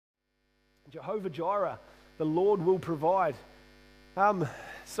Jehovah Jireh, the Lord will provide.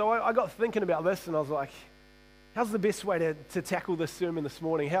 So I got thinking about this, and I was like, how's the best way to tackle this sermon this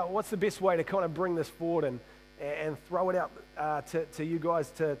morning? What's the best way to kind of bring this forward and throw it out to you guys,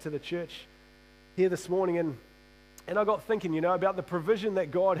 to the church here this morning? And I got thinking, about the provision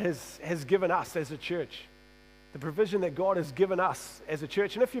that God has given us as a church. The provision that God has given us as a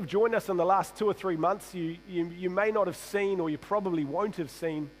church. And if you've joined us in the last 2 or 3 months, you may not have seen, or you probably won't have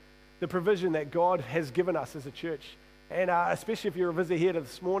seen, the provision that God has given us as a church. And especially if you're a visitor here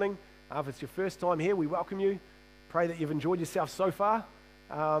this morning, if it's your first time here, we welcome you. Pray that you've enjoyed yourself so far.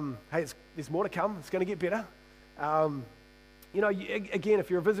 Hey, there's more to come. It's going to get better. Again,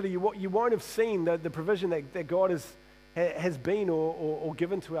 if you're a visitor, you won't have seen the provision that God has been or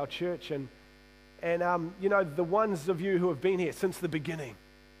given to our church. And the ones of you who have been here since the beginning,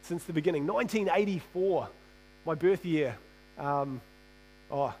 1984, my birth year.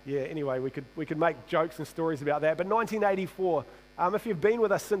 Anyway, we could make jokes and stories about that. But 1984, if you've been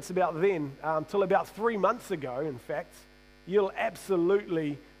with us since about then, till about 3 months ago, in fact, you'll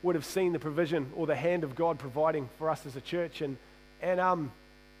absolutely would have seen the provision or the hand of God providing for us as a church. And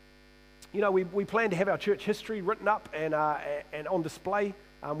we plan to have our church history written up and on display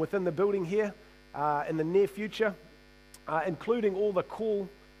within the building here in the near future, including all the call,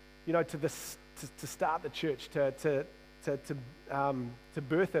 to start the church, to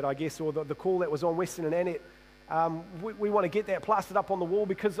birth it, I guess, or the call that was on Western and Annette. We want to get that plastered up on the wall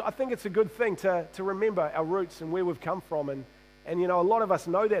because I think it's a good thing to remember our roots and where we've come from. And a lot of us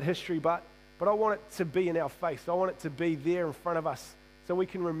know that history, but I want it to be in our face. I want it to be there in front of us so we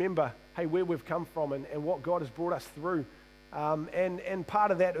can remember, hey, where we've come from and what God has brought us through. And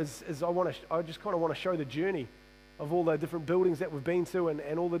part of that is I just kind of want to show the journey of all the different buildings that we've been to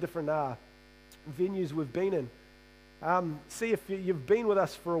and all the different venues we've been in. See, if you've been with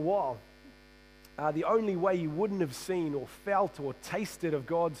us for a while, the only way you wouldn't have seen or felt or tasted of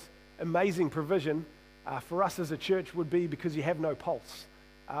God's amazing provision for us as a church would be because you have no pulse.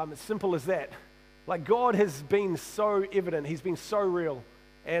 As simple as that. Like, God has been so evident. He's been so real.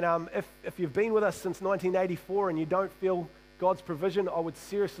 And if you've been with us since 1984 and you don't feel God's provision, I would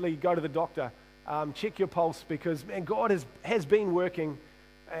seriously go to the doctor. Check your pulse, because, man, God has been working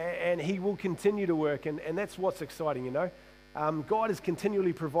and He will continue to work. And that's what's exciting, God has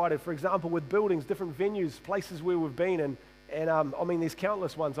continually provided, for example, with buildings, different venues, places where we've been. And I mean, there's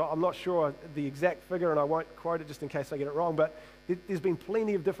countless ones. I'm not sure the exact figure, and I won't quote it just in case I get it wrong, but there's been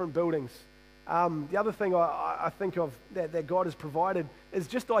plenty of different buildings. The other thing I think of that God has provided is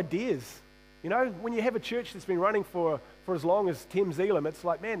just ideas. When you have a church that's been running for as long as Thames Elam, it's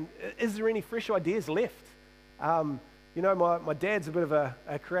like, man, is there any fresh ideas left? My dad's a bit of a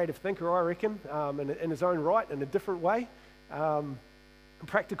creative thinker, I reckon, in his own right, in a different way. A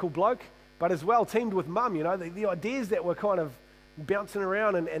practical bloke, but as well teamed with Mum. The ideas that were kind of bouncing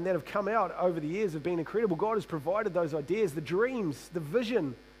around and that have come out over the years have been incredible. God has provided those ideas, the dreams, the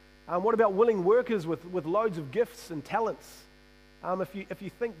vision. What about willing workers with loads of gifts and talents? If you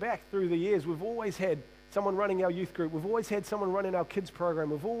think back through the years, we've always had someone running our youth group. We've always had someone running our kids program.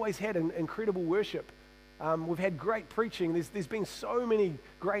 We've always had an incredible worship. We've had great preaching. There's been so many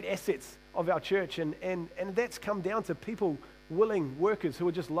great assets of our church, and that's come down to people, willing workers who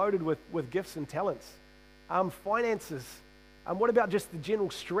are just loaded with gifts and talents. Finances. What about just the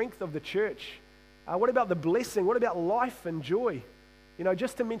general strength of the church? What about the blessing? What about life and joy?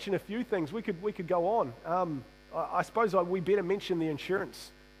 Just to mention a few things, we could go on. I suppose we better mention the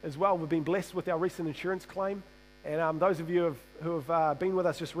insurance as well. We've been blessed with our recent insurance claim, and those of you who have been with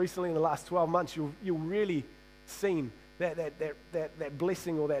us just recently in the last 12 months, you'll really seen that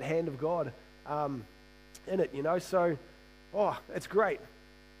blessing or that hand of God in it. So, it's great.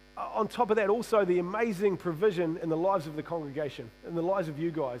 On top of that, also the amazing provision in the lives of the congregation, in the lives of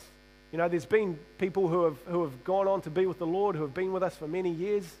you guys. There's been people who have gone on to be with the Lord, who have been with us for many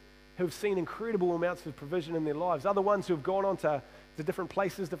years, who have seen incredible amounts of provision in their lives. Other ones who have gone on to different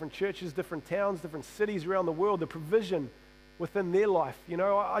places, different churches, different towns, different cities around the world, the provision within their life.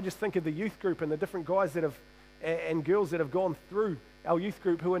 I just think of the youth group and the different guys and girls that have gone through our youth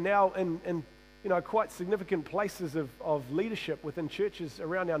group who are now in quite significant places of leadership within churches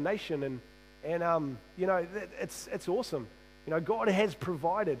around our nation. And it's awesome. God has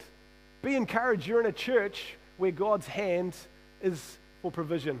provided. Be encouraged. You're in a church where God's hand is for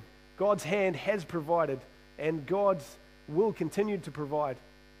provision. God's hand has provided, and God will continue to provide.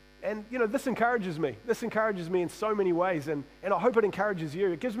 And, this encourages me. This encourages me in so many ways, and I hope it encourages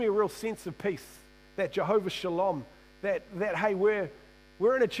you. It gives me a real sense of peace, that Jehovah Shalom, that hey, we're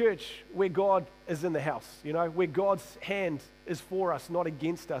we're in a church where God is in the house, where God's hand is for us, not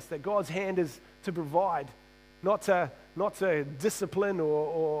against us, that God's hand is to provide, not to discipline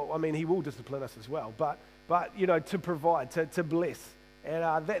or I mean, he will discipline us as well, but to provide, to bless.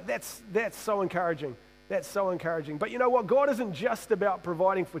 And that's so encouraging. That's so encouraging. But you know what? God isn't just about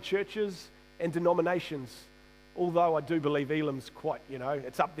providing for churches and denominations, although I do believe Elam's quite,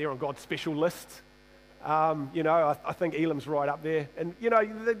 it's up there on God's special list. I think Elam's right up there. And,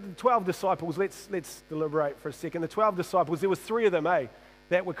 the 12 disciples, let's deliberate for a second. The 12 disciples, there was 3 of them,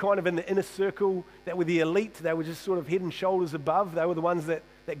 that were kind of in the inner circle, that were the elite. They were just sort of head and shoulders above. They were the ones that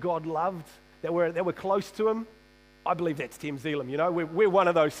God loved, that were close to him. I believe that's Thames Elam, We're one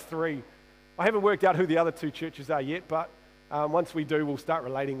of those 3. I haven't worked out who the other 2 churches are yet, but once we do, we'll start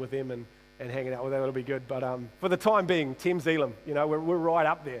relating with them and hanging out with them. It'll be good. But for the time being, Thames Elam, we're right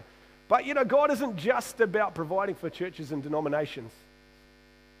up there. But, God isn't just about providing for churches and denominations.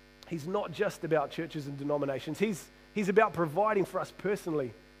 He's not just about churches and denominations. He's about providing for us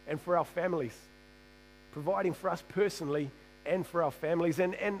personally and for our families. Providing for us personally and for our families.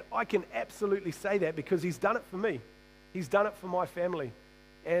 And I can absolutely say that because he's done it for me. He's done it for my family.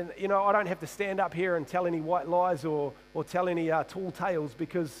 And, I don't have to stand up here and tell any white lies or tell any tall tales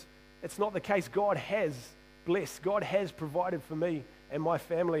because it's not the case. God has blessed. God has provided for me and my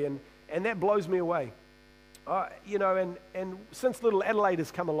family. And that blows me away. And since little Adelaide has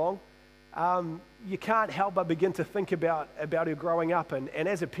come along, you can't help but begin to think about her growing up. And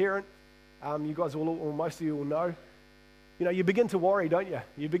as a parent, you guys all, or most of you will know, you begin to worry, don't you?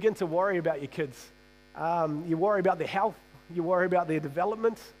 You begin to worry about your kids. You worry about their health. You worry about their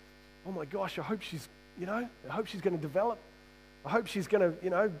development. Oh my gosh, I hope she's going to develop. I hope she's going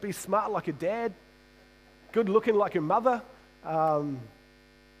to, be smart like her dad, good looking like her mother.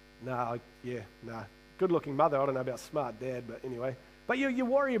 Good looking mother. I don't know about smart dad, but anyway. But you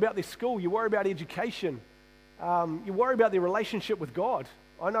worry about their school. You worry about education. You worry about their relationship with God.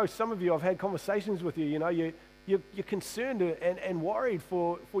 I know some of you, I've had conversations with you, you're concerned and worried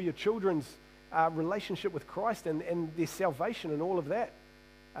for your children's relationship with Christ and their salvation and all of that.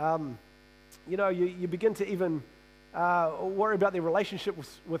 You begin to even worry about their relationship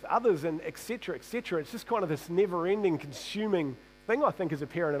with others and et cetera, et cetera. It's just kind of this never-ending, consuming thing, I think, as a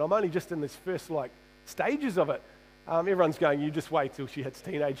parent. And I'm only just in this first, stages of it. Everyone's going, you just wait till she hits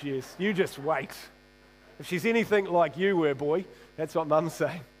teenage years. You just wait. If she's anything like you were, boy, that's what Mum's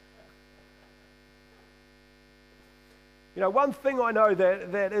saying. One thing I know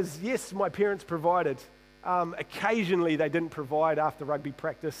that is, yes, my parents provided. Occasionally they didn't provide after rugby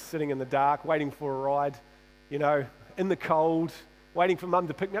practice, sitting in the dark, waiting for a ride, in the cold, waiting for Mum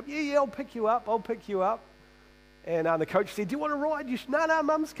to pick me up. Yeah, I'll pick you up. And the coach said, do you want to ride? No,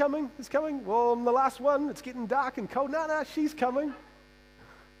 Mum's coming. It's coming. Well, I'm the last one. It's getting dark and cold. No, she's coming.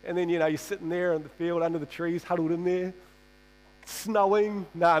 And then, you're sitting there in the field under the trees, huddled in there, snowing.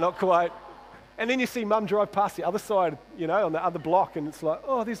 No, not quite. And then you see Mum drive past the other side, on the other block, and it's like,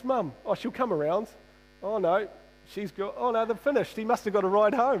 oh, there's Mum. Oh, she'll come around. Oh, no, she's gone. Oh, no, they're finished. He must have got a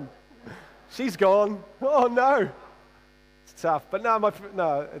ride home. She's gone. Oh, no. It's tough. But that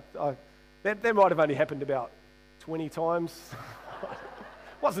might have only happened about 20 times.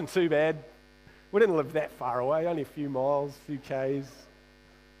 Wasn't too bad. We didn't live that far away, only a few miles, a few Ks.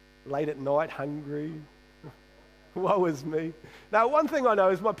 Late at night, hungry. Woe is me. Now, one thing I know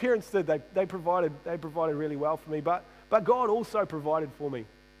is my parents did. They provided really well for me, but God also provided for me.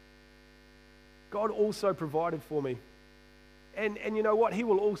 God also provided for me. And you know what? He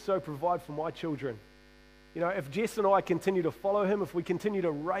will also provide for my children. If Jess and I continue to follow him, if we continue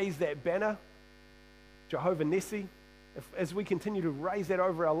to raise that banner, Jehovah Nissi, as we continue to raise that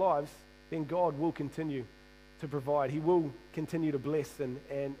over our lives, then God will continue to provide. He will continue to bless, and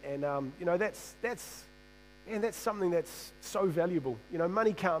that's something that's so valuable.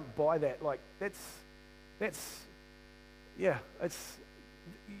 Money can't buy that.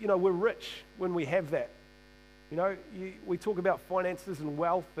 We're rich when we have that. We talk about finances and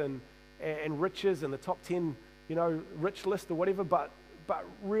wealth and riches and the top 10, rich list or whatever, but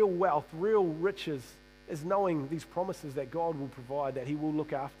real wealth, real riches is knowing these promises that God will provide, that he will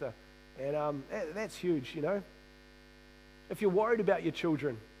look after. And that's huge, If you're worried about your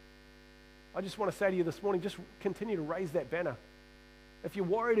children, I just want to say to you this morning, just continue to raise that banner. If you're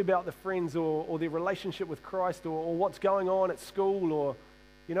worried about the friends or their relationship with Christ or what's going on at school, or,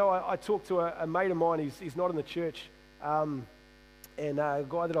 I talked to a mate of mine, he's not in the church, and a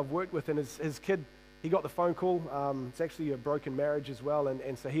guy that I've worked with, and his kid, he got the phone call. It's actually a broken marriage as well,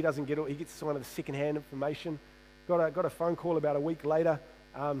 and so he doesn't he gets some of the secondhand information. Got a phone call about a week later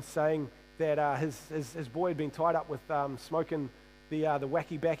saying that his boy had been tied up with smoking the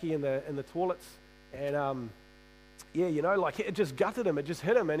wacky backy in the toilets, and yeah, like it just gutted him, it just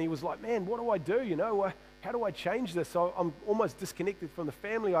hit him, and he was like, man, what do I do? How do I change this? So I'm almost disconnected from the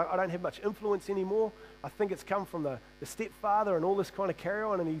family. I don't have much influence anymore. I think it's come from the stepfather and all this kind of carry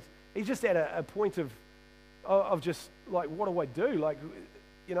on, and he's just at a point of just like, what do I do? Like,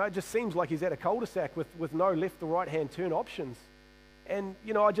 it just seems like he's at a cul-de-sac with no left or right hand turn options. And,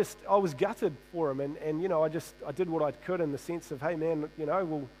 I was gutted for him, and I did what I could in the sense of, hey man,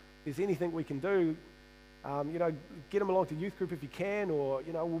 well, if there's anything we can do, get him along to youth group if you can, or,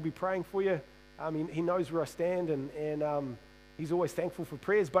 we'll be praying for you. He knows where I stand, and he's always thankful for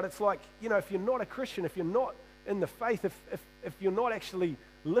prayers. But it's like, if you're not a Christian, if you're not in the faith, if you're not actually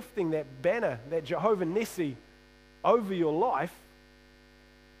lifting that banner, that Jehovah Nissi over your life,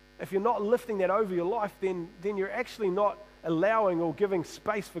 if you're not lifting that over your life, then you're actually not allowing or giving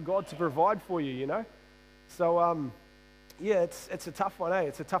space for God to provide for you, So, yeah, it's a tough one, eh?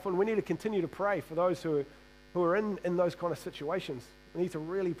 It's a tough one. We need to continue to pray for those who are in those kind of situations. We need to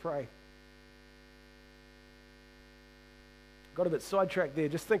really pray. Got a bit sidetracked there,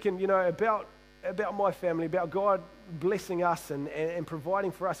 just thinking, about my family, about God blessing us and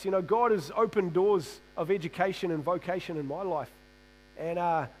providing for us. God has opened doors of education and vocation in my life.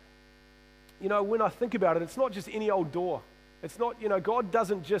 And, when I think about it, it's not just any old door. It's not, God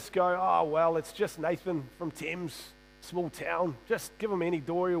doesn't just go, oh, well, it's just Nathan from Thames, small town. Just give him any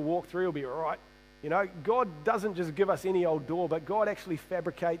door he'll walk through, he'll be all right. God doesn't just give us any old door, but God actually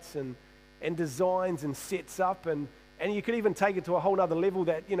fabricates and designs and sets up, and you could even take it to a whole other level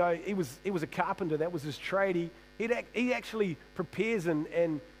that, he was a carpenter, that was his trade. He actually prepares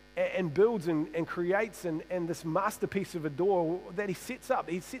and builds and creates and this masterpiece of a door that he sets up.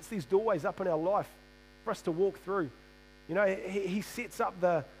 He sets these doorways up in our life for us to walk through. He sets up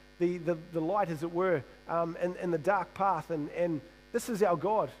the light, as it were, in the dark path, and this is our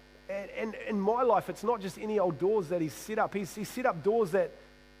God. And in my life, it's not just any old doors that he's set up. He's set up doors that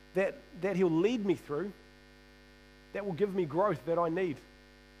he'll lead me through, that will give me growth that I need.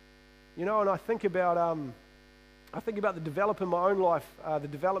 And I think about the development in my own life, the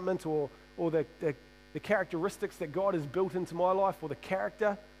development or the characteristics that God has built into my life, or the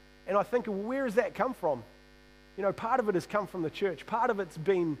character, and I think, where has that come from? Part of it has come from the church. Part of it's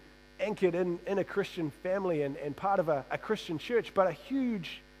been anchored in a Christian family and part of a Christian church, but a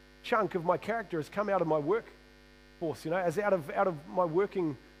huge chunk of my character has come out of my workforce, as out of my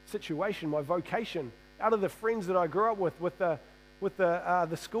working situation, my vocation, out of the friends that I grew up with the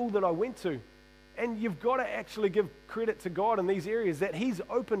school that I went to. And you've got to actually give credit to God in these areas, that he's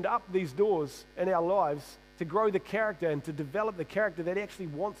opened up these doors in our lives to grow the character and to develop the character that he actually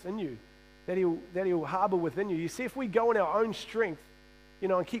wants in you, that he'll harbor within you. You see, if we go in our own strength,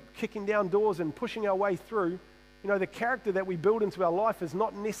 and keep kicking down doors and pushing our way through, the character that we build into our life is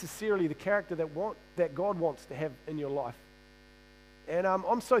not necessarily the character that God wants to have in your life. And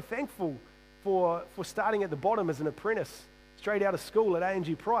I'm so thankful for starting at the bottom as an apprentice, straight out of school at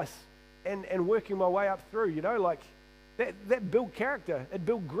A&G Price, and working my way up through, like that built character. It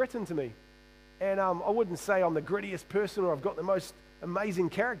built grit into me. And I wouldn't say I'm the grittiest person or I've got the most amazing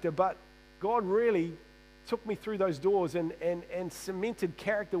character, but God really took me through those doors and cemented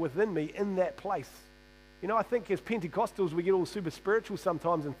character within me in that place. I think as Pentecostals, we get all super spiritual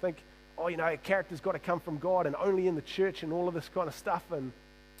sometimes and think, oh, character's got to come from God and only in the church and all of this kind of stuff, and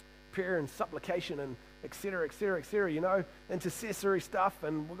prayer and supplication and et cetera, intercessory stuff,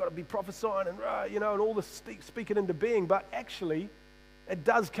 and we've got to be prophesying and all this speaking into being. But actually, it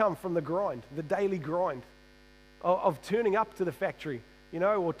does come from the grind, the daily grind of turning up to the factory,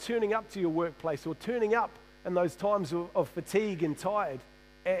 or turning up to your workplace, or turning up in those times of fatigue and tired,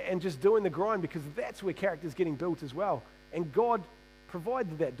 and just doing the grind, because that's where character's getting built as well. And God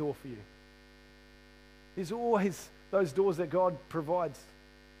provided that door for you. There's always those doors that God provides.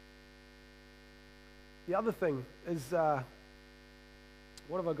 The other thing is, what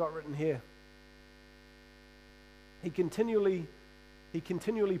have I got written here? He continually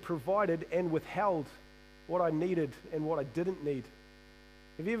provided and withheld what I needed and what I didn't need.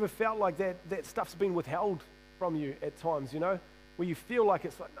 Have you ever felt like that stuff's been withheld from you at times, where you feel like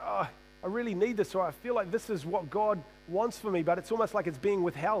it's like, oh, I really need this, or I feel like this is what God wants for me, but it's almost like it's being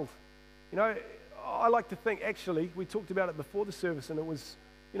withheld. I like to think, actually, we talked about it before the service, and it was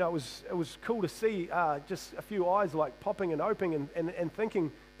cool to see just a few eyes like popping and opening and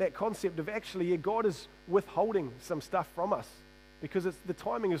thinking that concept of actually, yeah, God is withholding some stuff from us because the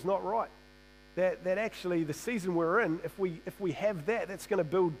timing is not right. That actually the season we're in, if we have that's going to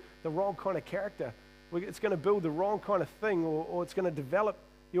build the wrong kind of character. It's going to build the wrong kind of thing, or it's going to develop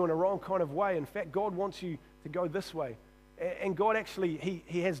you in a wrong kind of way. In fact, God wants you to go this way. And God actually,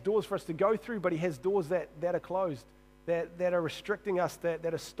 he has doors for us to go through, but he has doors that are closed, that are restricting us, that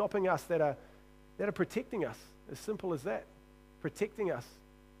are stopping us, that are protecting us. As simple as that, protecting us.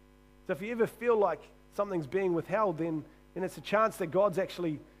 So if you ever feel like something's being withheld, then it's a chance that God's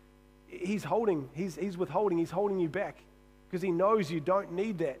actually, he's withholding, he's holding you back, because he knows you don't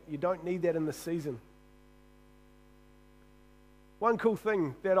need that. You don't need that in this season. One cool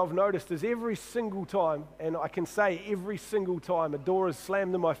thing that I've noticed is every single time, and I can say every single time a door is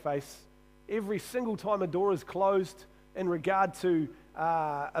slammed in my face, every single time a door is closed in regard to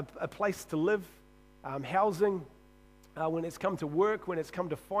a place to live, housing, when it's come to work, when it's come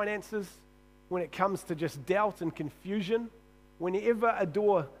to finances, when it comes to just doubt and confusion, whenever a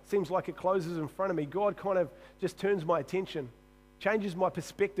door seems like it closes in front of me, God kind of just turns my attention, changes my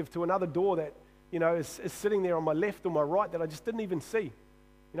perspective to another door that is sitting there on my left or my right that I just didn't even see.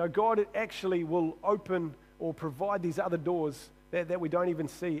 God actually will open or provide these other doors that we don't even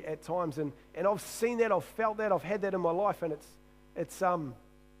see at times. And I've seen that, I've felt that, I've had that in my life, and it's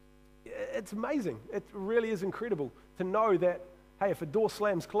amazing. It really is incredible to know that, hey, if a door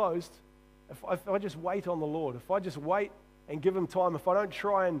slams closed, if I just wait on the Lord, if I just wait and give him time, if I don't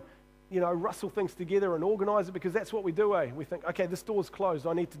try and rustle things together and organize it, because that's what we do, We think, okay, this door's closed,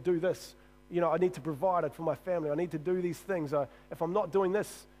 I need to do this. I need to provide it for my family. I need to do these things. If I'm not doing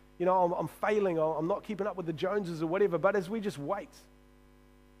this, I'm failing. I'm not keeping up with the Joneses or whatever. But as we just wait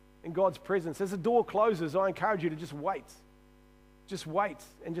in God's presence, as the door closes, I encourage you to just wait. Just wait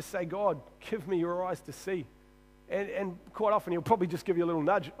and just say, God, give me your eyes to see. And quite often he'll probably just give you a little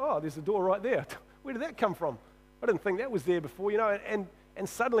nudge. Oh, there's a door right there. Where did that come from? I didn't think that was there before, And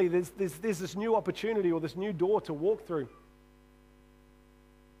suddenly there's this new opportunity or this new door to walk through.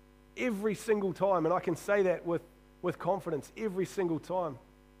 Every single time, and I can say that with confidence, every single time.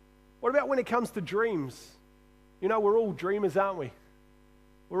 What about when it comes to dreams? We're all dreamers, aren't we?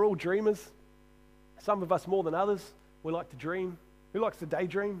 We're all dreamers. Some of us more than others. We like to dream. Who likes to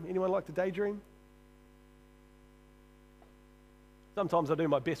daydream? Anyone like to daydream? Sometimes I do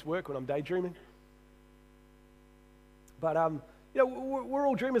my best work when I'm daydreaming. But, we're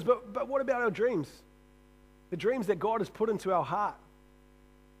all dreamers, but what about our dreams? The dreams that God has put into our heart.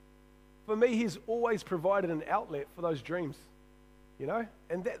 For me, he's always provided an outlet for those dreams,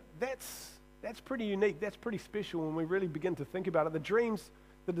 and that's pretty unique. That's pretty special when we really begin to think about it. The dreams,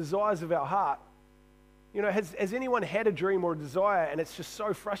 the desires of our heart. Has anyone had a dream or a desire and it's just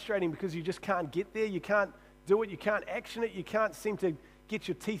so frustrating because you just can't get there, you can't do it, you can't action it, you can't seem to get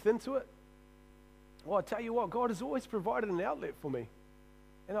your teeth into it? Well, I tell you what, God has always provided an outlet for me.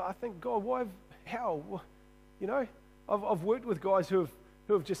 And I think, God, how? I've worked with guys who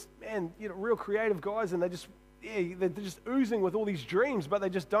have just, real creative guys, and they're just oozing with all these dreams, but they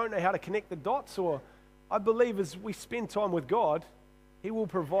just don't know how to connect the dots. Or I believe as we spend time with God, he will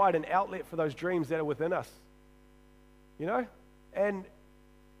provide an outlet for those dreams that are within us. And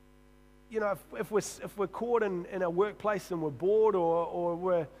if we're caught in a workplace and we're bored, or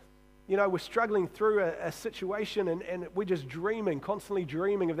we're struggling through a situation and we're just constantly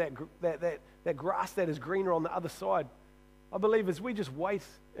dreaming of that grass that is greener on the other side. I believe as we just wait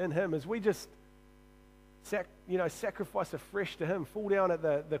in him, as we just sacrifice afresh to him, fall down at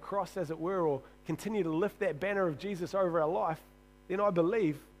the cross as it were, or continue to lift that banner of Jesus over our life, then I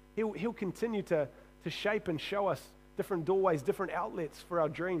believe he'll continue to shape and show us different doorways, different outlets for our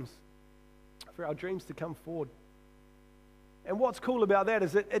dreams to come forward. And what's cool about that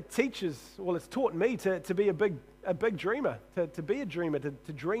is it's taught me to be a big dreamer, to be a dreamer,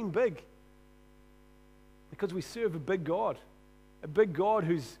 to dream big. Because we serve a big God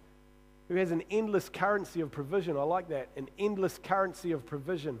who has an endless currency of provision. I like that, an endless currency of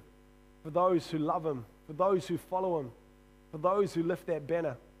provision for those who love him, for those who follow him, for those who lift that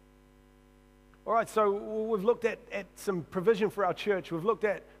banner. All right, so we've looked at some provision for our church. We've looked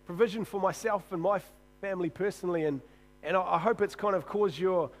at provision for myself and my family personally, and I hope it's kind of caused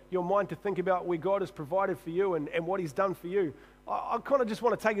your mind to think about where God has provided for you and what he's done for you. I kind of just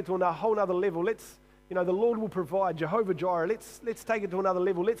want to take it to a whole nother level. The Lord will provide, Jehovah Jireh. Let's take it to another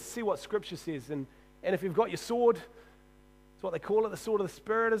level. Let's see what Scripture says. And if you've got your sword, it's what they call it, the sword of the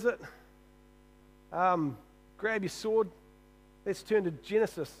Spirit, is it? Grab your sword. Let's turn to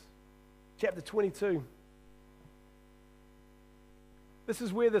Genesis chapter 22. This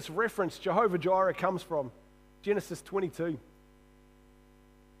is where this reference, Jehovah Jireh, comes from. Genesis 22.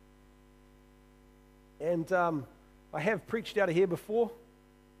 And I have preached out of here before.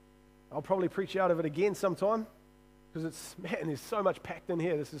 I'll probably preach out of it again sometime, because there's so much packed in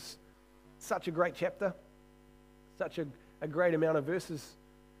here. This is such a great chapter, such a great amount of verses.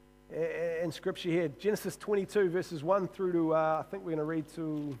 in Scripture here. Genesis 22, verses 1 through to, I think we're going to read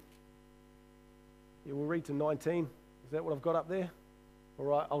to, we'll read to 19. Is that what I've got up there? All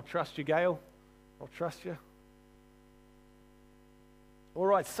right, I'll trust you, Gail. I'll trust you. All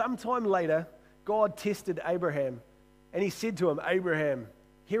right, sometime later, God tested Abraham, and he said to him, Abraham,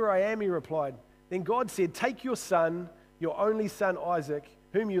 here I am, he replied. Then God said, take your son, your only son Isaac,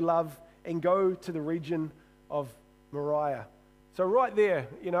 whom you love, and go to the region of Moriah. So right there,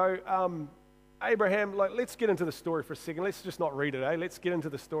 Abraham, let's get into the story for a second. Let's just not read it, eh? Let's get into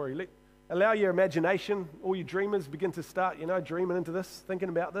the story. Allow your imagination, all you dreamers, begin to start, dreaming into this, thinking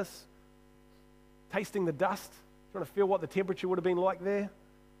about this, tasting the dust, trying to feel what the temperature would have been like there.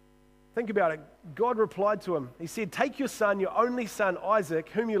 Think about it. God replied to him. He said, take your son, your only son Isaac,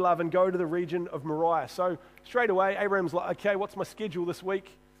 whom you love, and go to the region of Moriah. So straight away, Abraham's like, okay, what's my schedule this week?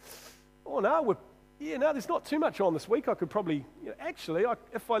 Oh, no, there's not too much on this week. I could probably,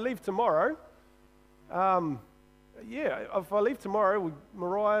 if I leave tomorrow, if I leave tomorrow,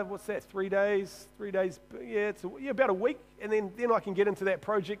 Moriah, what's that, 3 days, it's about a week, and then I can get into that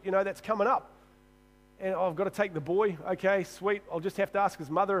project, that's coming up. And I've got to take the boy. Okay, sweet. I'll just have to ask his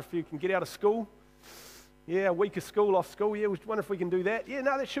mother if he can get out of school. Yeah, a week of school, off school. Yeah, we wonder if we can do that. Yeah,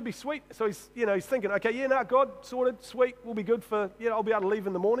 no, that should be sweet. So he's thinking, okay, God, sorted, sweet. We'll be good for, I'll be able to leave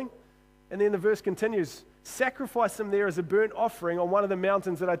in the morning. And then the verse continues, sacrifice him there as a burnt offering on one of the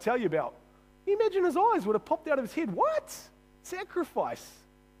mountains that I tell you about. Can you imagine his eyes would have popped out of his head? What? Sacrifice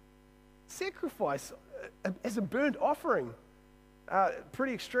as a burnt offering.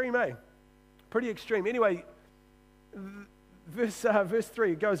 Pretty extreme, eh? Pretty extreme. Anyway, verse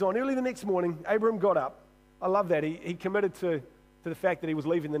 3, it goes on. Early the next morning, Abraham got up. I love that. He committed to the fact that he was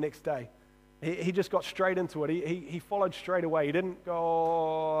leaving the next day. He just got straight into it. He followed straight away. He didn't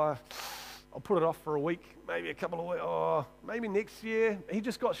go, I'll put it off for a week, maybe a couple of weeks, maybe next year. He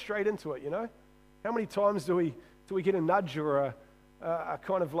just got straight into it, How many times do we get a nudge or a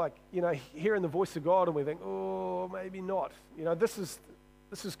kind of like, hearing the voice of God and we think, oh, maybe not.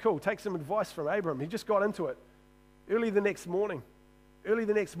 This is cool. Take some advice from Abram. He just got into it. Early the next morning,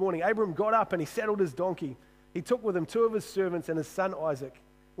 Abram got up and he saddled his donkey. He took with him 2 of his servants and his son Isaac.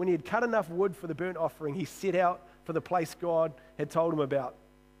 When he had cut enough wood for the burnt offering, he set out for the place God had told him about.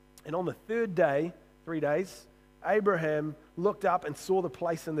 And on the 3rd day, 3 days, Abraham looked up and saw the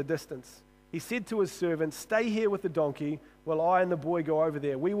place in the distance. He said to his servant, stay here with the donkey while I and the boy go over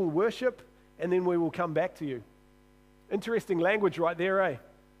there. We will worship and then we will come back to you. Interesting language right there, eh?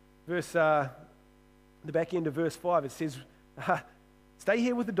 The back end of verse 5, it says, stay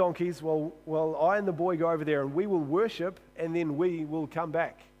here with the donkeys while I and the boy go over there and we will worship and then we will come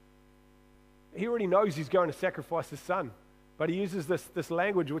back. He already knows he's going to sacrifice his son, but he uses this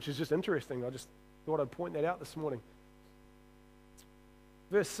language which is just interesting. I just thought I'd point that out this morning.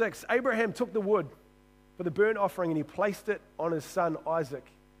 Verse 6, Abraham took the wood for the burnt offering and he placed it on his son Isaac.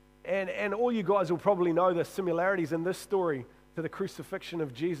 And all you guys will probably know the similarities in this story to the crucifixion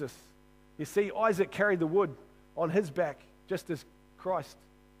of Jesus. You see, Isaac carried the wood on his back, just as Christ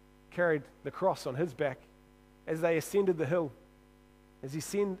carried the cross on his back as they ascended the hill, as he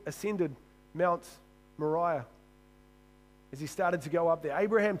ascended Mount Moriah, as he started to go up there.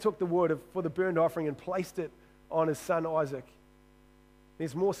 Abraham took the wood for the burnt offering and placed it on his son Isaac.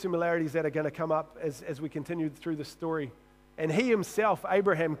 There's more similarities that are going to come up as we continue through the story. And he himself,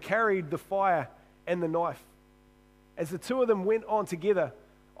 Abraham, carried the fire and the knife. As the 2 of them went on together,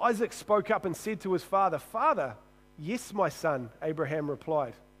 Isaac spoke up and said to his father, Father, yes, my son, Abraham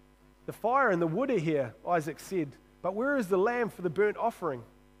replied. The fire and the wood are here, Isaac said, but where is the lamb for the burnt offering?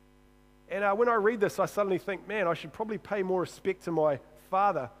 And when I read this, I suddenly think, man, I should probably pay more respect to my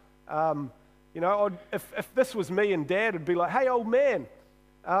father. If this was me and Dad, it'd be like, hey, old man.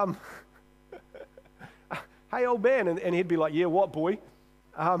 Hey, old man. And he'd be like, yeah, what, boy?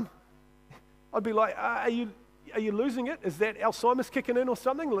 I'd be like, are you losing it? Is that Alzheimer's kicking in or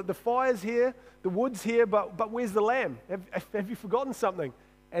something? The fire's here, the wood's here, but where's the lamb? Have you forgotten something?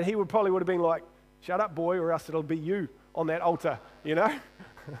 And he would have been like, shut up, boy, or else it'll be you on that altar,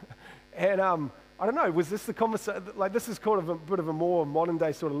 And I don't know, was this the conversation? Like, this is kind of a bit of a more modern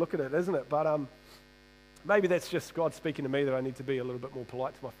day sort of look at it, isn't it? But maybe that's just God speaking to me that I need to be a little bit more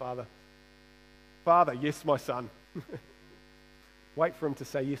polite to my father. Father, yes, my son. Wait for him to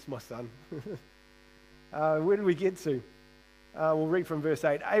say, yes, my son. Where did we get to? We'll read from verse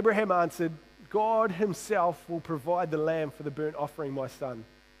 8. Abraham answered, God himself will provide the lamb for the burnt offering, my son.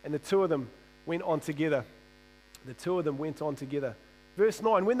 And the 2 of them went on together. Verse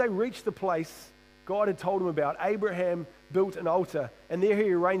 9, when they reached the place God had told him about, Abraham built an altar, and there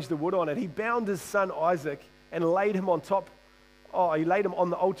he arranged the wood on it. He bound his son Isaac and laid him on top he laid him on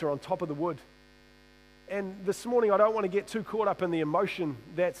the altar on top of the wood. And this morning, I don't want to get too caught up in the emotion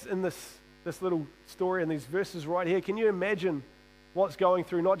that's in this little story and these verses right here. Can you imagine what's going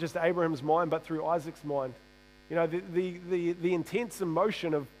through not just Abraham's mind, but through Isaac's mind? You know, the intense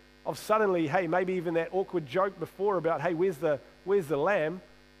emotion of suddenly, hey, maybe even that awkward joke before about, hey, where's the lamb?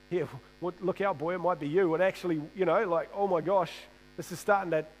 Here, look out, boy, it might be you. It actually, you know, like, oh my gosh, this is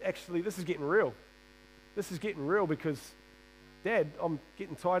getting real. This is getting real because, Dad, I'm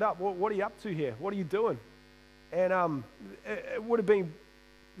getting tied up. What are you up to here? What are you doing? And it would have been,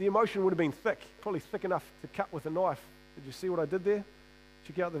 the emotion would have been thick, probably thick enough to cut with a knife. Did you see what I did there?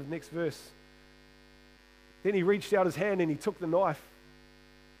 Check out the next verse. Then he reached out his hand and he took the knife.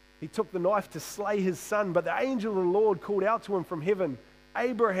 He took the knife to slay his son, but the angel of the Lord called out to him from heaven,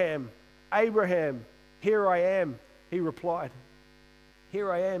 Abraham, Abraham, here I am, he replied.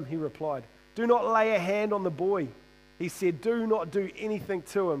 Here I am, he replied. Do not lay a hand on the boy. He said, do not do anything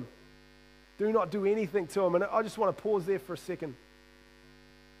to him. Do not do anything to him. And I just want to pause there for a second.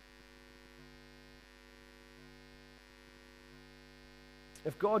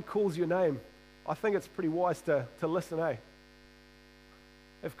 If God calls your name, I think it's pretty wise to listen, eh?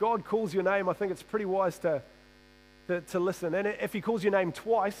 If God calls your name, I think it's pretty wise to listen. And if he calls your name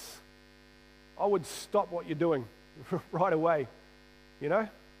twice, I would stop what you're doing right away, you know?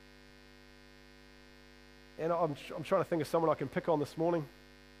 And I'm trying to think of someone I can pick on this morning.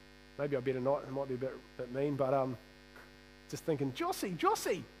 Maybe I better not. It might be a bit mean, but just thinking,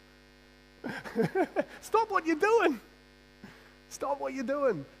 Jossie, stop what you're doing. Stop what you're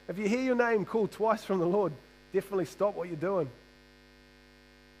doing. If you hear your name called twice from the Lord, definitely stop what you're doing.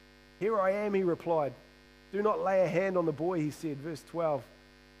 Here I am, he replied. Do not lay a hand on the boy, he said, verse 12.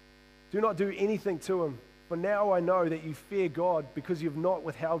 Do not do anything to him, for now I know that you fear God because you have not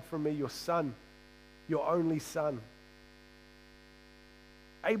withheld from me your son, your only son.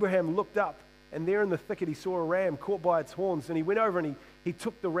 Abraham looked up, and there in the thicket he saw a ram caught by its horns, and he went over and he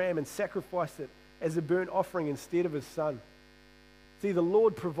took the ram and sacrificed it as a burnt offering instead of his son. See, the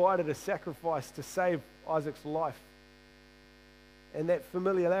Lord provided a sacrifice to save Isaac's life. And that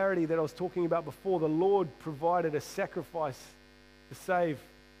familiarity that I was talking about before, the Lord provided a sacrifice to save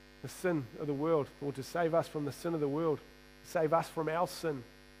the sin of the world, or to save us from the sin of the world, to save us from our sin.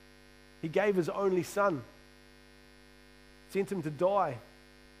 He gave his only son, sent him to die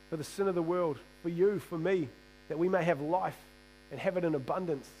for the sin of the world, for you, for me, that we may have life and have it in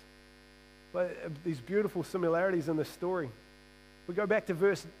abundance. But these beautiful similarities in this story. We go back to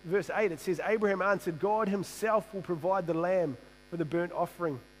verse 8. It says, Abraham answered, God himself will provide the lamb for the burnt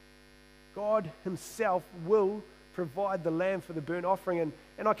offering. God himself will provide the lamb for the burnt offering.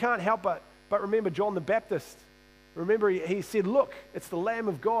 And I can't help but remember John the Baptist. Remember, he said, look, it's the Lamb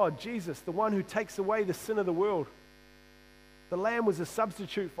of God, Jesus, the one who takes away the sin of the world. The lamb was a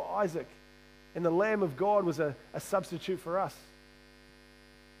substitute for Isaac, and the Lamb of God was a substitute for us.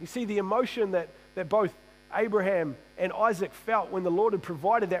 You see, the emotion that both Abraham and Isaac felt when the Lord had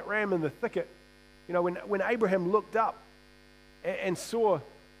provided that ram in the thicket. You know, when Abraham looked up and saw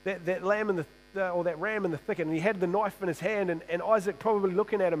that lamb in that ram in the thicket, and he had the knife in his hand, and Isaac probably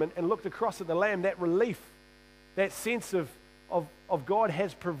looking at him and looked across at the lamb, that relief, that sense of God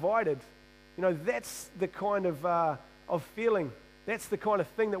has provided. You know, that's the kind of feeling, that's the kind of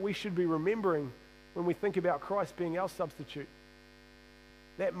thing that we should be remembering when we think about Christ being our substitute.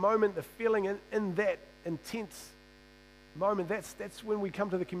 That moment, the feeling in that intense moment, that's when we come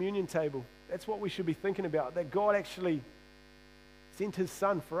to the communion table. That's what we should be thinking about, that God actually sent his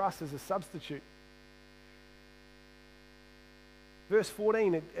son for us as a substitute. Verse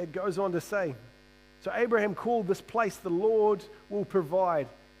 14, it goes on to say, so Abraham called this place the Lord will provide,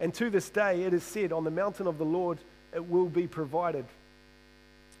 and to this day it is said, on the mountain of the Lord it will be provided.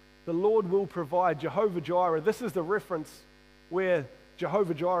 The Lord will provide, Jehovah Jireh. This is the reference where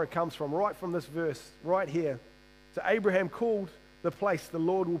Jehovah Jireh comes from this verse, right here. So Abraham called the place the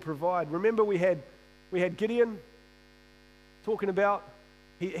Lord will provide. Remember we had Gideon talking about,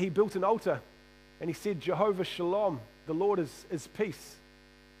 he built an altar, and he said, Jehovah Shalom, the Lord is peace.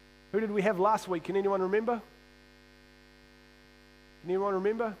 Who did we have last week? Can anyone remember? Can anyone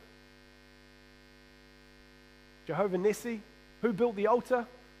remember? Jehovah Nissi. Who built the altar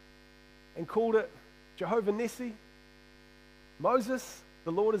and called it Jehovah Nissi? Moses.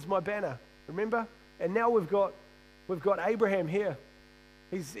 The Lord is my banner. Remember? And now we've got Abraham here.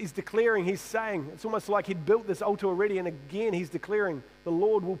 He's declaring, he's saying, it's almost like he'd built this altar already, and again he's declaring, the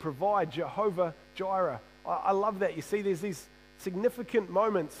Lord will provide, Jehovah Jireh. I love that. You see, there's these significant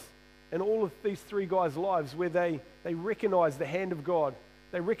moments in all of these three guys' lives where they recognized the hand of God.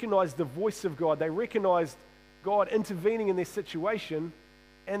 They recognized the voice of God. They recognized God intervening in their situation,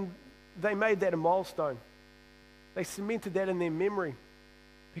 and they made that a milestone. They cemented that in their memory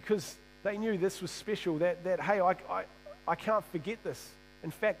because they knew this was special, that hey, I can't forget this.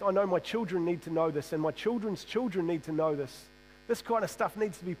 In fact, I know my children need to know this, and my children's children need to know this. This kind of stuff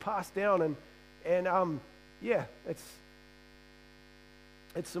needs to be passed down, and yeah, it's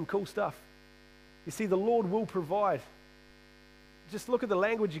some cool stuff. You see, the Lord will provide. Just look at the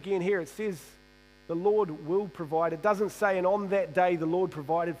language again here. It says the Lord will provide. It doesn't say, and on that day the Lord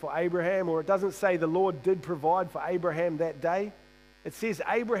provided for Abraham, or it doesn't say the Lord did provide for Abraham that day. It says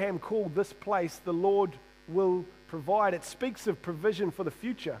Abraham called this place the Lord will provide. It speaks of provision for the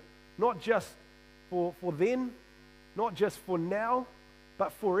future, not just for then, not just for now,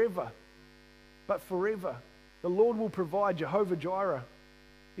 but forever. But forever. The Lord will provide, Jehovah Jireh.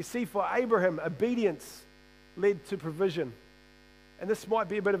 You see, for Abraham, obedience led to provision. And this might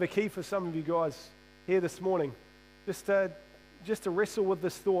be a bit of a key for some of you guys here this morning, just to wrestle with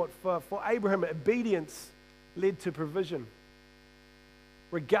this thought. For Abraham, obedience led to provision.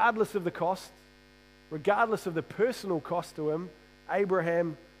 Regardless of the cost, regardless of the personal cost to him,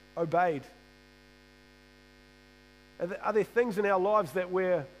 Abraham obeyed. Are there things in our lives that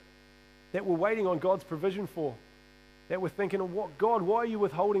we're waiting on God's provision for? That we're thinking, what, God, why are you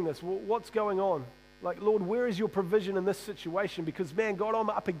withholding this? What's going on? Like, Lord, where is your provision in this situation? Because, man, God, I'm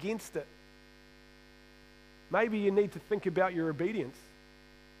up against it. Maybe you need to think about your obedience.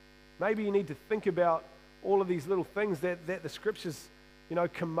 Maybe you need to think about all of these little things that the Scriptures,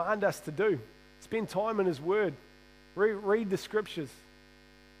 command us to do. Spend time in His Word. Read the Scriptures.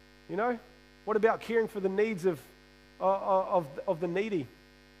 What about caring for the needs of the needy?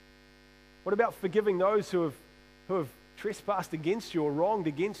 What about forgiving those who have trespassed against you or wronged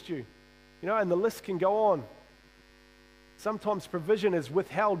against you? And the list can go on. Sometimes provision is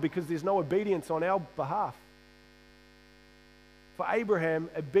withheld because there's no obedience on our behalf. For Abraham,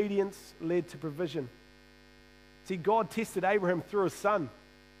 obedience led to provision. See, God tested Abraham through his son,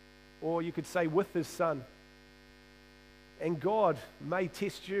 or you could say with his son. And God may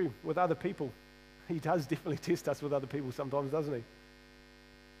test you with other people. He does definitely test us with other people sometimes, doesn't He?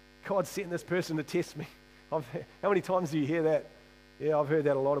 God sent this person to test me. How many times do you hear that? Yeah, I've heard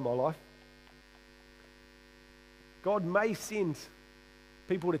that a lot in my life. God may send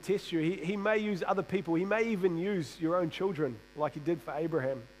people to test you. He may use other people. He may even use your own children like He did for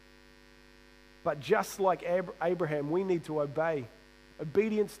Abraham. But just like Abraham, we need to obey.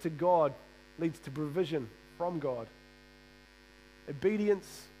 Obedience to God leads to provision from God.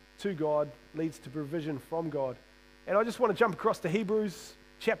 Obedience to God leads to provision from God. And I just want to jump across to Hebrews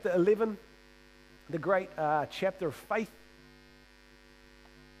chapter 11, the great chapter of faith.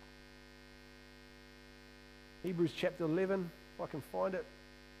 Hebrews chapter 11, if I can find it.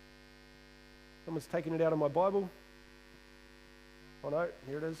 Someone's taken it out of my Bible. Oh no,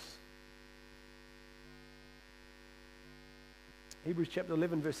 here it is. Hebrews chapter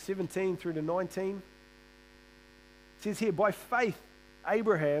 11, verse 17 through to 19. It says here, by faith,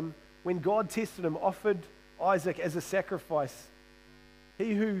 Abraham, when God tested him, offered Isaac as a sacrifice.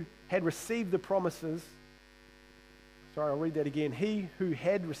 He who had received the promises, I'll read that again. He who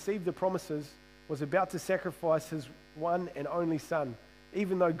had received the promises was about to sacrifice his one and only son,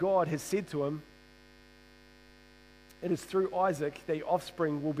 even though God has said to him, it is through Isaac that your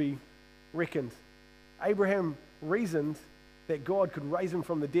offspring will be reckoned. Abraham reasoned that God could raise him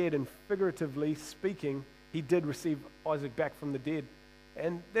from the dead, and figuratively speaking, he did receive Isaac back from the dead.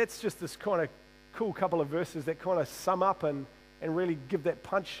 And that's just this kind of cool couple of verses that kind of sum up and really give that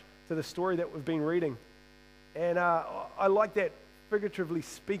punch to the story that we've been reading. And I like that, figuratively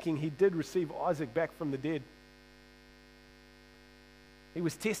speaking, he did receive Isaac back from the dead. He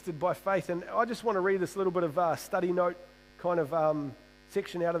was tested by faith. And I just want to read this little bit of study note kind of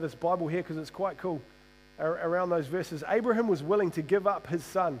section out of this Bible here, because it's quite cool around those verses. Abraham was willing to give up his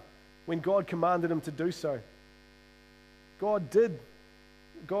son when God commanded him to do so. God didn't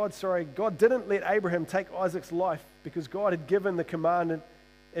let Abraham take Isaac's life because God had given the command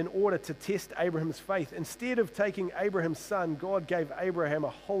in order to test Abraham's faith. Instead of taking Abraham's son, God gave Abraham a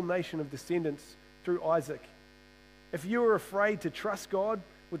whole nation of descendants through Isaac. If you are afraid to trust God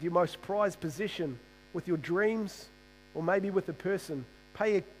with your most prized possession, with your dreams, or maybe with a person,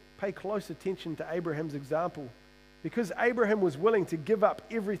 pay close attention to Abraham's example. Because Abraham was willing to give up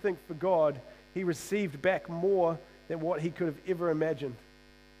everything for God, he received back more than what he could have ever imagined.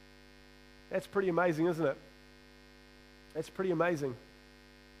 That's pretty amazing, isn't it? That's pretty amazing.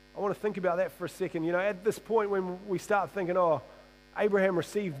 I want to think about that for a second. At this point when we start thinking, Abraham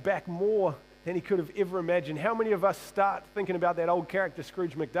received back more than he could have ever imagined, how many of us start thinking about that old character,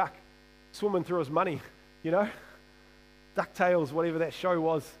 Scrooge McDuck, swimming through his money, you know, DuckTales, whatever that show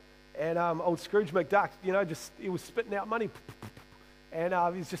was. And old Scrooge McDuck, you know, he was spitting out money. And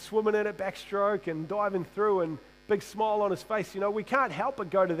he's just swimming in it, backstroke and diving through, and big smile on his face. You know, we can't help but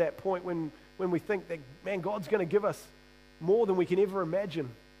go to that point when we think that, man, God's going to give us more than we can ever imagine.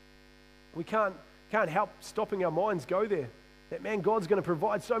 We can't help stopping our minds go there. That, man, God's going to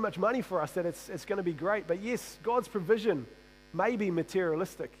provide so much money for us that it's going to be great. But yes, God's provision may be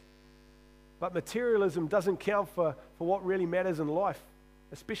materialistic. But materialism doesn't count for what really matters in life,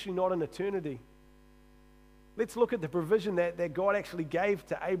 especially not in eternity. Let's look at the provision that God actually gave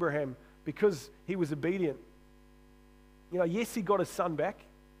to Abraham because he was obedient. You know, yes, he got his son back.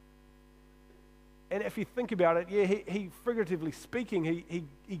 And if you think about it, yeah, he figuratively speaking,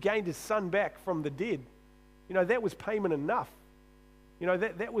 he gained his son back from the dead. You know, that was payment enough. You know,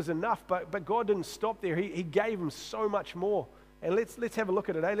 that was enough, but God didn't stop there. He gave him so much more. And let's have a look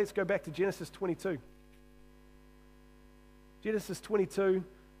at it, eh? Let's go back to Genesis 22. Genesis 22,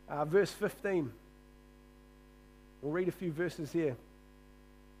 verse 15. We'll read a few verses here.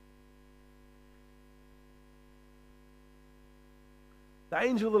 The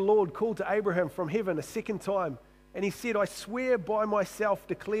angel of the Lord called to Abraham from heaven a second time, and he said, I swear by myself,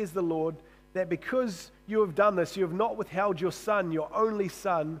 declares the Lord, that because you have done this, you have not withheld your son, your only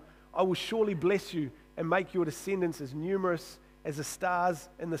son, I will surely bless you and make your descendants as numerous as the stars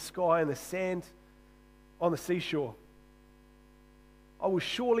in the sky and the sand on the seashore. I will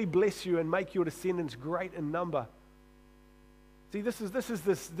surely bless you and make your descendants great in number. See, this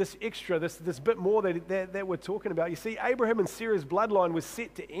extra, this bit more that we're talking about. You see, Abraham and Sarah's bloodline was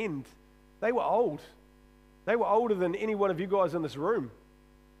set to end. They were old. They were older than any one of you guys in this room.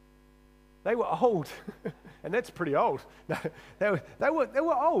 They were old, and that's pretty old. They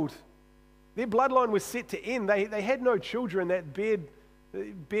were old. Their bloodline was set to end. They had no children that bared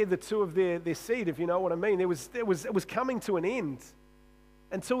the two of their seed, if you know what I mean. It was coming to an end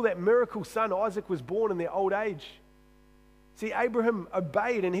until that miracle son Isaac was born in their old age. See, Abraham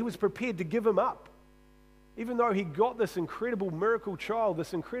obeyed, and he was prepared to give him up. Even though he got this incredible miracle child,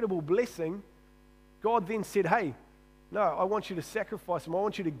 this incredible blessing, God then said, hey, no, I want you to sacrifice him. I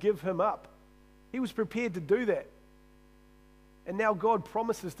want you to give him up. He was prepared to do that. And now God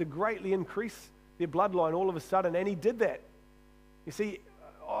promises to greatly increase their bloodline all of a sudden, and he did that. You see,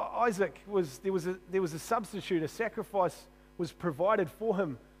 Isaac, there was a substitute, a sacrifice was provided for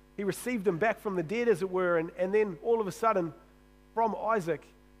him. He received him back from the dead, as it were, and then all of a sudden, from Isaac,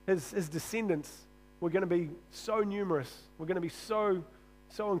 his descendants were going to be so numerous. We're going to be so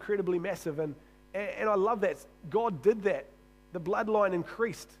incredibly massive. And I love that. God did that. The bloodline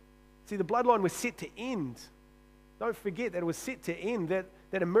increased. See, the bloodline was set to end. Don't forget that it was set to end, that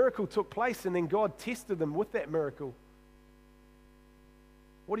a miracle took place, and then God tested them with that miracle.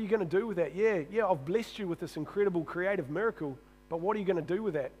 What are you going to do with that? Yeah, I've blessed you with this incredible creative miracle, but what are you going to do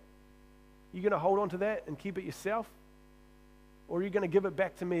with that? Are you going to hold on to that and keep it yourself? Or are you going to give it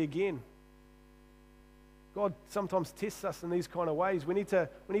back to me again? God sometimes tests us in these kind of ways. We need to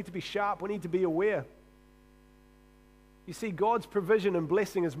be sharp. We need to be aware. You see, God's provision and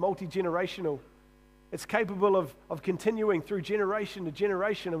blessing is multi-generational. It's capable of continuing through generation to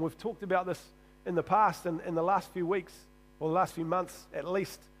generation, and we've talked about this in the past and in the last few weeks, or the last few months at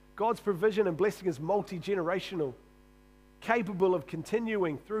least. God's provision and blessing is multi-generational, capable of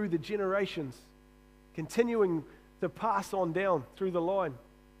continuing through the generations, continuing to pass on down through the line.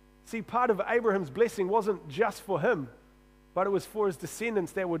 See, part of Abraham's blessing wasn't just for him, but it was for his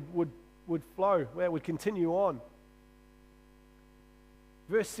descendants that would flow, that would continue on.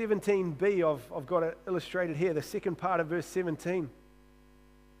 Verse 17b, I've got it illustrated here, the second part of verse 17.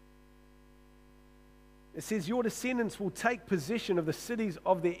 It says, your descendants will take possession of the cities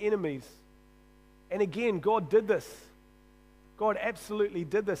of their enemies. And again, God did this. God absolutely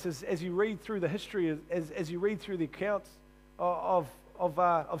did this as you read through the history, as you read through the accounts of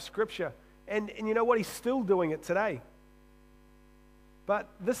Scripture. And you know what? He's still doing it today. But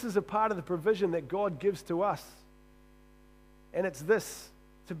this is a part of the provision that God gives to us. And it's this,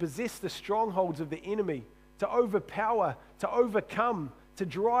 to possess the strongholds of the enemy, to overpower, to overcome, to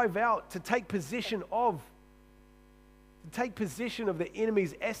drive out, to take possession of the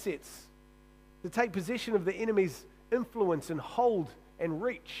enemy's assets, to take possession of the enemy's influence and hold and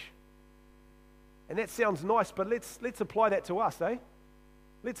reach. And that sounds nice, but let's apply that to us, eh?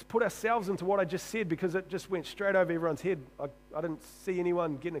 Let's put ourselves into what I just said, because it just went straight over everyone's head. I didn't see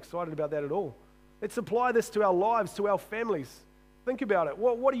anyone getting excited about that at all. Let's apply this to our lives, to our families. Think about it.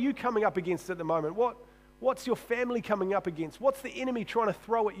 What are you coming up against at the moment? What's your family coming up against? What's the enemy trying to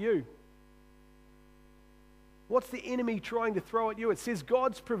throw at you? What's the enemy trying to throw at you? It says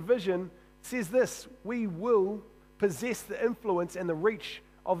God's provision It says this: we will possess the influence and the reach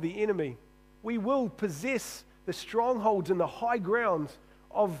of the enemy. We will possess the strongholds and the high ground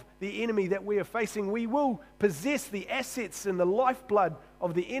of the enemy that we are facing. We will possess the assets and the lifeblood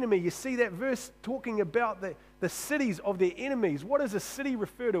of the enemy. You see that verse talking about the cities of their enemies. What does a city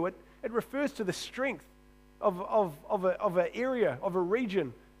refer to? It refers to the strength of an area, of a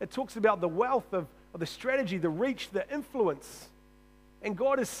region. It talks about the wealth of the strategy, the reach, the influence. And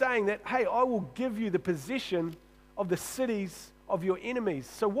God is saying that, hey, I will give you the possession of the cities of your enemies.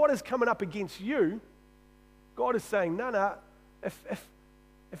 So what is coming up against you? God is saying, no,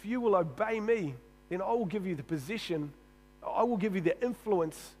 if you will obey me, then I will give you the possession. I will give you the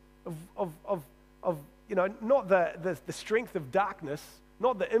influence of not the strength of darkness,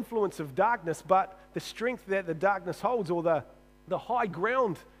 not the influence of darkness, but the strength that the darkness holds, or the high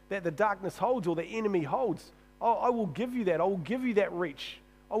ground that the darkness holds, or the enemy holds. I will give you that. I will give you that reach.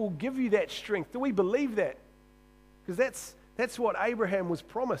 I will give you that strength. Do we believe that? Because that's what Abraham was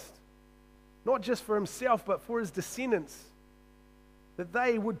promised. Not just for himself, but for his descendants. That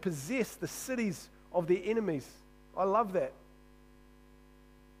they would possess the cities of their enemies. I love that.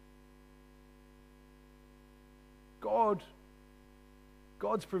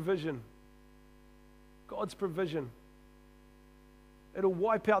 God's provision. God's provision. It'll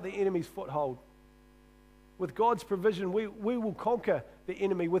wipe out the enemy's foothold. With God's provision, we will conquer the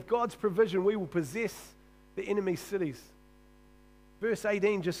enemy. With God's provision, we will possess the enemy's cities. Verse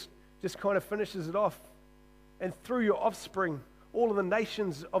 18 just kind of finishes it off. And through your offspring, all of the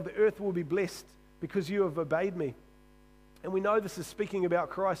nations of the earth will be blessed because you have obeyed me. And we know this is speaking about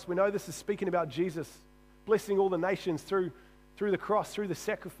Christ. We know this is speaking about Jesus, blessing all the nations through the cross, through the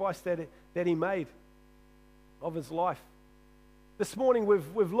sacrifice that he made of his life. This morning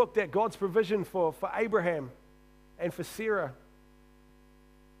we've looked at God's provision for Abraham and for Sarah.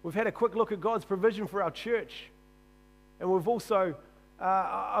 We've had a quick look at God's provision for our church. And we've also,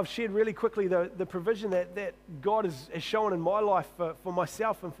 I've shared really quickly the provision that God has shown in my life for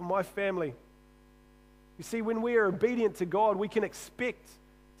myself and for my family. You see, when we are obedient to God, we can expect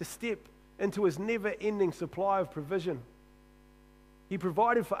to step into his never-ending supply of provision. He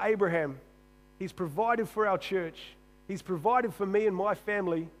provided for Abraham. He's provided for our church. He's provided for me and my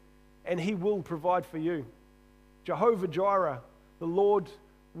family, and he will provide for you. Jehovah Jireh, the Lord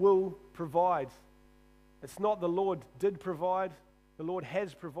will provide. It's not the Lord did provide, the Lord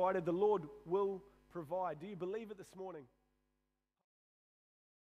has provided, the Lord will provide. Do you believe it this morning?